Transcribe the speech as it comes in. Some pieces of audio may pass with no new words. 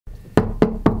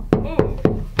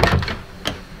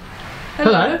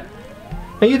Hello.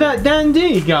 Are you that Dan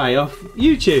D guy off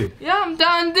YouTube? Yeah, I'm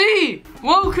Dan D.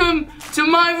 Welcome to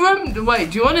my room.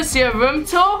 Wait, do you want to see a room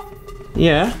tour?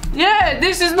 Yeah. Yeah,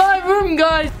 this is my room,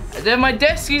 guys. Then my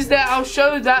desk is there. I'll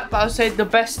show that, but I'll save the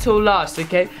best till last,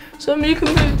 okay? So you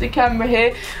can move the camera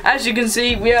here. As you can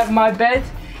see, we have my bed.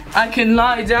 I can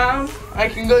lie down. I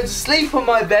can go to sleep on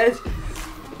my bed.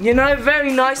 You know,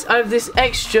 very nice. I have this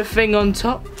extra thing on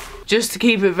top, just to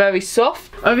keep it very soft.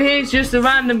 Over here is just a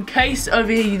random case.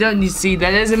 Over here you don't need to see that.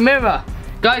 There's a mirror.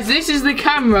 Guys, this is the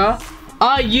camera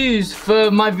I use for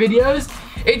my videos.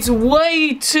 It's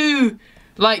way too,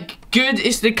 like, good.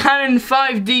 It's the Canon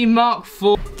 5D Mark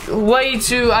IV. Way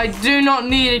too, I do not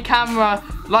need a camera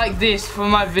like this for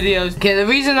my videos. Okay, the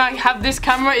reason I have this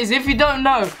camera is, if you don't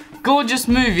know, Gorgeous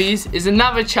Movies is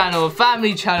another channel, a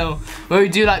family channel, where we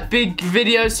do like big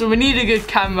videos, so we need a good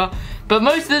camera. But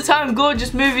most of the time,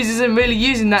 Gorgeous Movies isn't really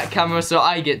using that camera, so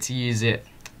I get to use it.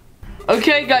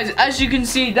 Okay guys, as you can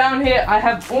see down here, I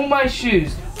have all my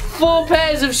shoes. 4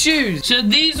 pairs of shoes. So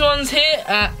these ones here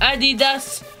are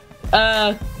Adidas.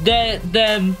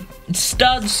 They're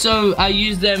studs, so I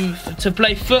use them to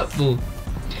play football.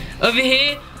 Over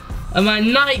here are my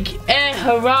Nike Air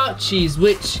Huaraches,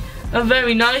 which are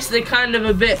very nice. They're kind of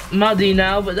a bit muddy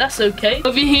now, but that's okay.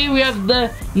 Over here we have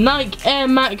the Nike Air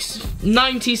Max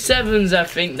 97s, I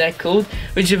think they're called,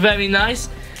 which are very nice.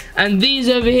 And these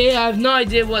over here, I have no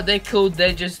idea what they're called.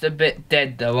 They're just a bit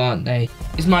dead though, aren't they?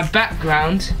 Is my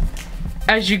background.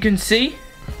 As you can see,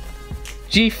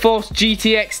 GeForce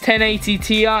GTX 1080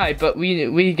 Ti, but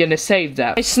we're gonna save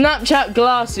that. My Snapchat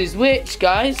glasses, which,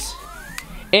 guys,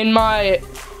 in my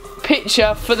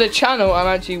picture for the channel, I'm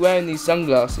actually wearing these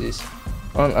sunglasses,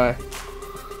 aren't I?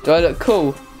 Do I look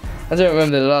cool? I don't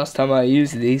remember the last time I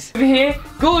used these. Over here,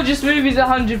 Gorgeous Movies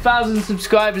 100,000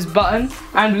 subscribers button,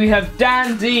 and we have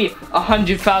Dan D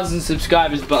 100,000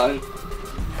 subscribers button,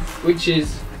 which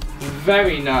is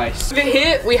very nice. Over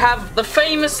here we have the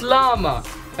famous llama.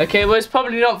 Okay, well, it's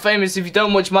probably not famous if you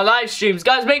don't watch my live streams.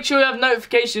 Guys, make sure you have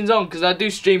notifications on, because I do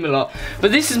stream a lot.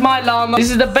 But this is my llama.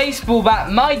 This is the baseball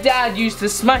bat my dad used to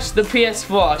smash the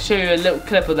PS4. I'll show you a little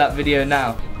clip of that video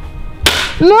now.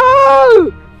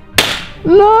 No!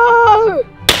 No!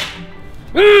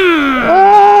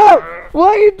 Why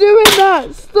are you doing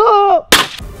that? Stop!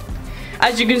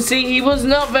 As you can see, he was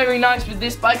not very nice with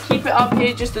this, but I keep it up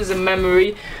here just as a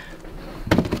memory.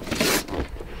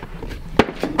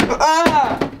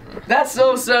 That's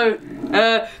also,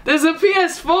 there's a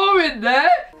PS4 in there.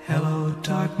 Hello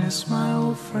darkness, my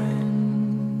old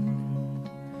friend,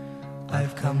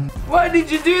 I've come. Why did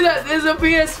you do that? There's a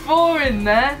PS4 in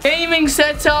there. Gaming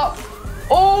setup.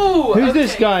 Oh, who's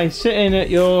this guy sitting at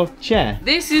your chair?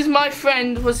 This is my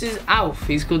friend. What's his Alf?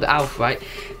 He's called Alf, right?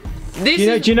 Do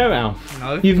you know Alf?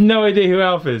 No. You've no idea who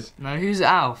Alf is? No, who's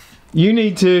Alf? You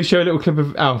need to show a little clip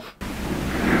of Alf.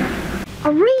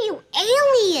 A real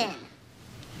alien!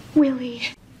 Willie.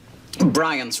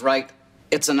 Brian's right.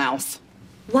 It's an Alf.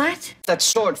 What? That's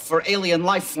short for alien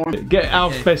life form. Get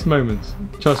Alf's best moments.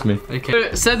 Trust me.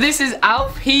 Okay. So this is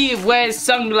Alf. He wears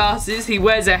sunglasses. He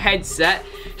wears a headset.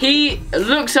 He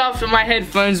looks after my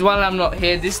headphones while I'm not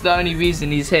here. This is the only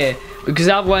reason he's here, because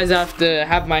otherwise I have to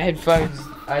have my headphones.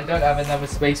 I don't have another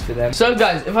space for them. So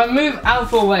guys, if I move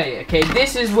Alf away, okay,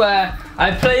 this is where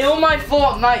I play all my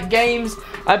Fortnite games.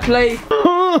 I play...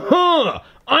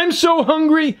 I'm so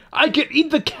hungry, I could eat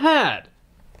the cat.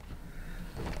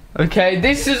 Okay,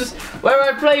 this is where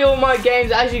I play all my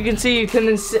games. As you can see, you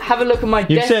can have a look at my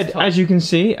desktop. You've said, as you can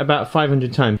see, about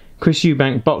 500 times. Chris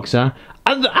Eubank, boxer.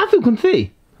 I feel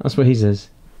confetti. That's what he says.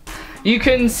 You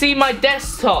can see my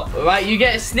desktop, right? You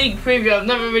get a sneak preview. I've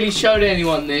never really showed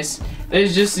anyone this.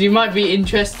 There's just, you might be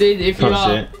interested if you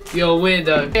are. You're a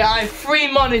weirdo. I have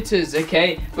 3 monitors,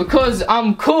 okay? Because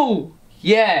I'm cool.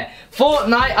 Yeah.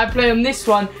 Fortnite, I play on this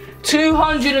one.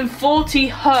 240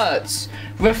 hertz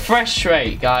refresh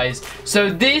rate, guys.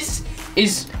 So this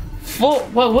is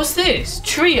well, what's this?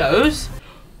 Trios?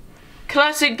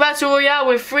 Classic Battle Royale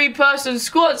with 3-person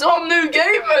squads. Oh, I'm new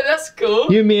gamer. That's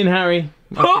cool. You, me, and Harry.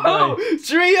 Oh,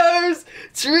 trios!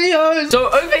 Trios! So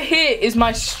over here is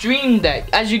my stream deck.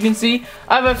 As you can see,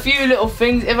 I have a few little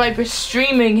things. If I press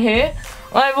streaming here,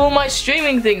 I have all my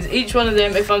streaming things. Each one of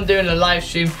them, if I'm doing a live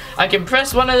stream, I can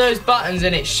press one of those buttons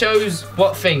and it shows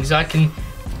what things. I can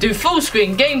do full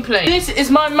screen gameplay. This is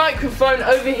my microphone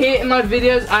over here in my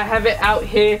videos. I have it out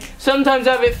here. Sometimes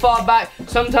I have it far back,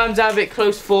 sometimes I have it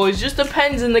close forward. It just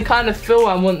depends on the kind of feel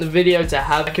I want the video to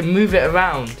have. I can move it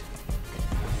around.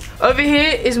 Over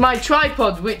here is my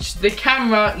tripod, which the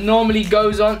camera normally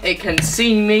goes on. It can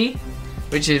see me.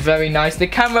 which is very nice. The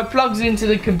camera plugs into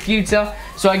the computer,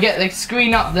 so I get the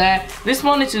screen up there. This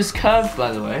monitor's curved,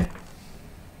 by the way.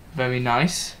 Very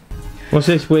nice. What's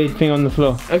this weird thing on the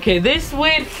floor? Okay, this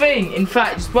weird thing, in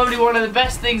fact, is probably one of the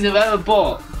best things I've ever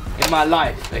bought in my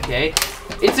life, okay?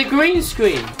 It's a green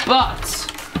screen, but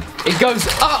it goes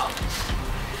up.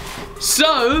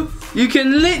 So, you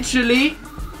can literally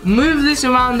move this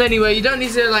around anywhere. You don't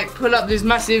need to like pull up this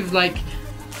massive like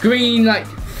green like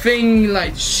thing,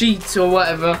 like sheet or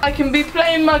whatever. I can be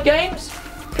playing my games,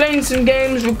 playing some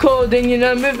games, recording, you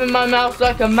know, moving my mouth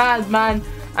like a madman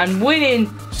and winning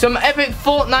some epic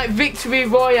Fortnite victory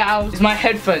royale. It's my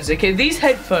headphones, okay? These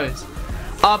headphones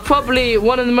are probably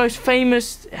one of the most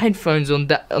famous headphones on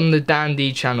the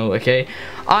Dandy channel, okay?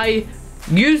 I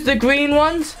used the green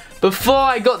ones before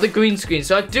I got the green screen,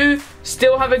 so I do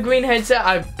still have a green headset.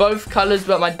 I have both colors,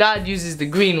 but my dad uses the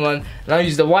green one and I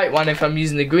use the white one if I'm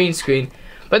using the green screen.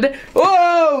 But then,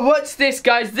 whoa, what's this,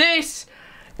 guys? This,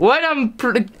 when I'm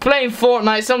playing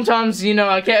Fortnite, sometimes, you know,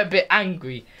 I get a bit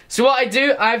angry. So what I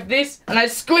do, I have this and I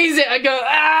squeeze it, I go,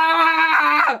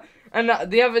 ah! And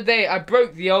the other day I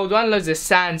broke the old one, loads of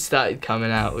sand started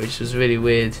coming out, which was really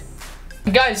weird.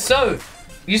 Guys, so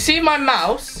you see my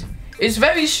mouse? It's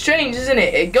very strange, isn't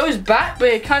it? It goes back, but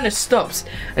it kind of stops.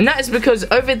 And that is because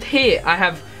over here I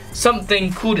have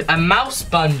something called a mouse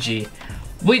bungee,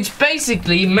 which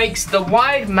basically makes the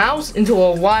wired mouse into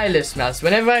a wireless mouse.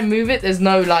 Whenever I move it, there's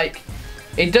no like,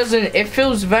 it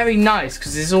feels very nice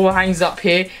because this all hangs up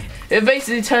here. It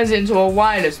basically turns it into a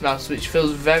wireless mouse, which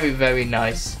feels very, very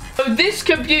nice. So this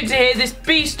computer here, this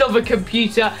beast of a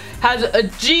computer, has a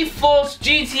GeForce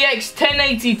GTX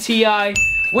 1080 Ti,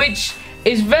 which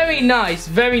is very nice,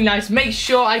 very nice. Make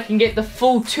sure I can get the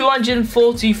full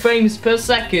 240 frames per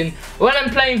second when I'm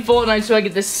playing Fortnite, so I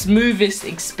get the smoothest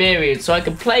experience, so I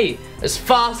can play as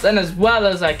fast and as well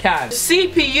as I can. The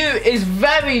CPU is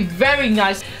very, very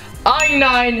nice.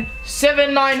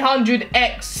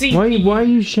 i9-7900X CPU. Why are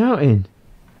you shouting?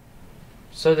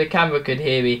 So the camera could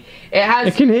hear me. It has.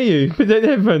 I can hear you. Put the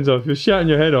headphones off. You're shouting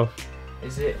your head off.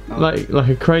 Is it? Oh. Like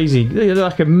a crazy,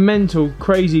 like a mental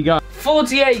crazy guy.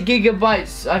 48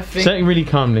 gigabytes, I think. Say it really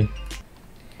calmly.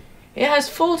 It has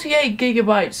 48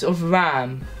 gigabytes of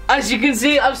RAM. As you can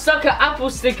see, I've stuck an Apple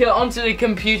sticker onto the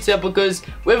computer because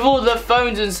with all the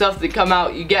phones and stuff that come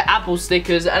out, you get Apple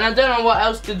stickers, and I don't know what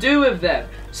else to do with them.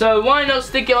 So why not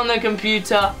stick it on the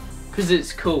computer? Because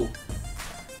it's cool.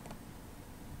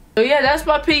 So yeah, that's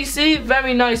my PC.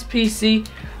 Very nice PC.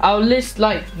 I'll list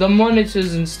like the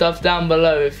monitors and stuff down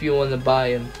below if you want to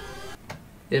buy them.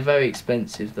 They're very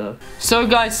expensive though. So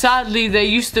guys, sadly there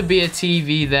used to be a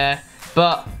TV there,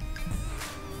 but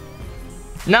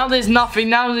now there's nothing.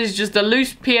 Now there's just a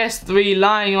loose PS3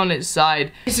 lying on its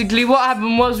side. Basically what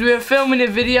happened was we were filming a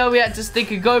video, we had to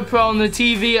stick a GoPro on the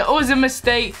TV. It was a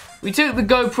mistake. We took the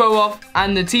GoPro off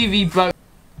and the TV broke.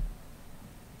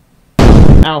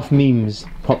 Alf memes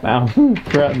pop out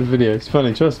throughout the video. It's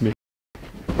funny, trust me.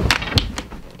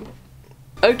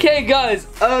 Okay guys,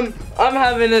 I'm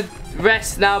having a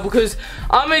rest now because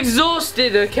I'm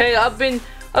exhausted, okay? I've been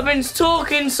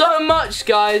talking so much,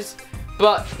 guys,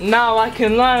 but now I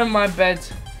can lie on my bed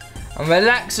and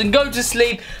relax and go to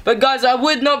sleep. But guys, I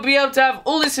would not be able to have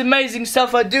all this amazing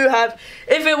stuff I do have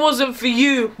if it wasn't for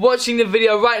you watching the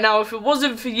video right now. If it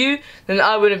wasn't for you, then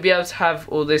I wouldn't be able to have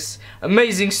all this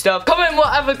amazing stuff. Comment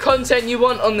whatever content you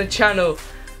want on the channel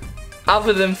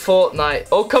other than Fortnite,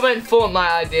 or comment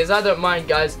Fortnite ideas. I don't mind,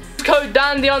 guys. Code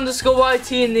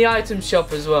dandy_YT in the item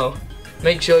shop as well.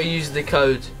 Make sure you use the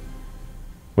code.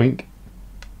 Wink.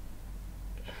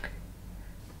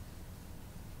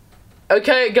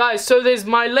 Okay guys, so there's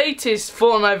my latest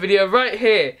Fortnite video right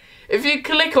here. If you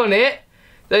click on it,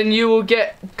 then you will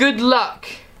get good luck.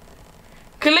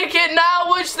 Click it now,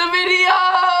 watch the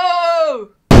video!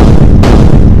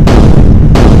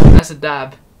 That's a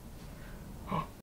dab.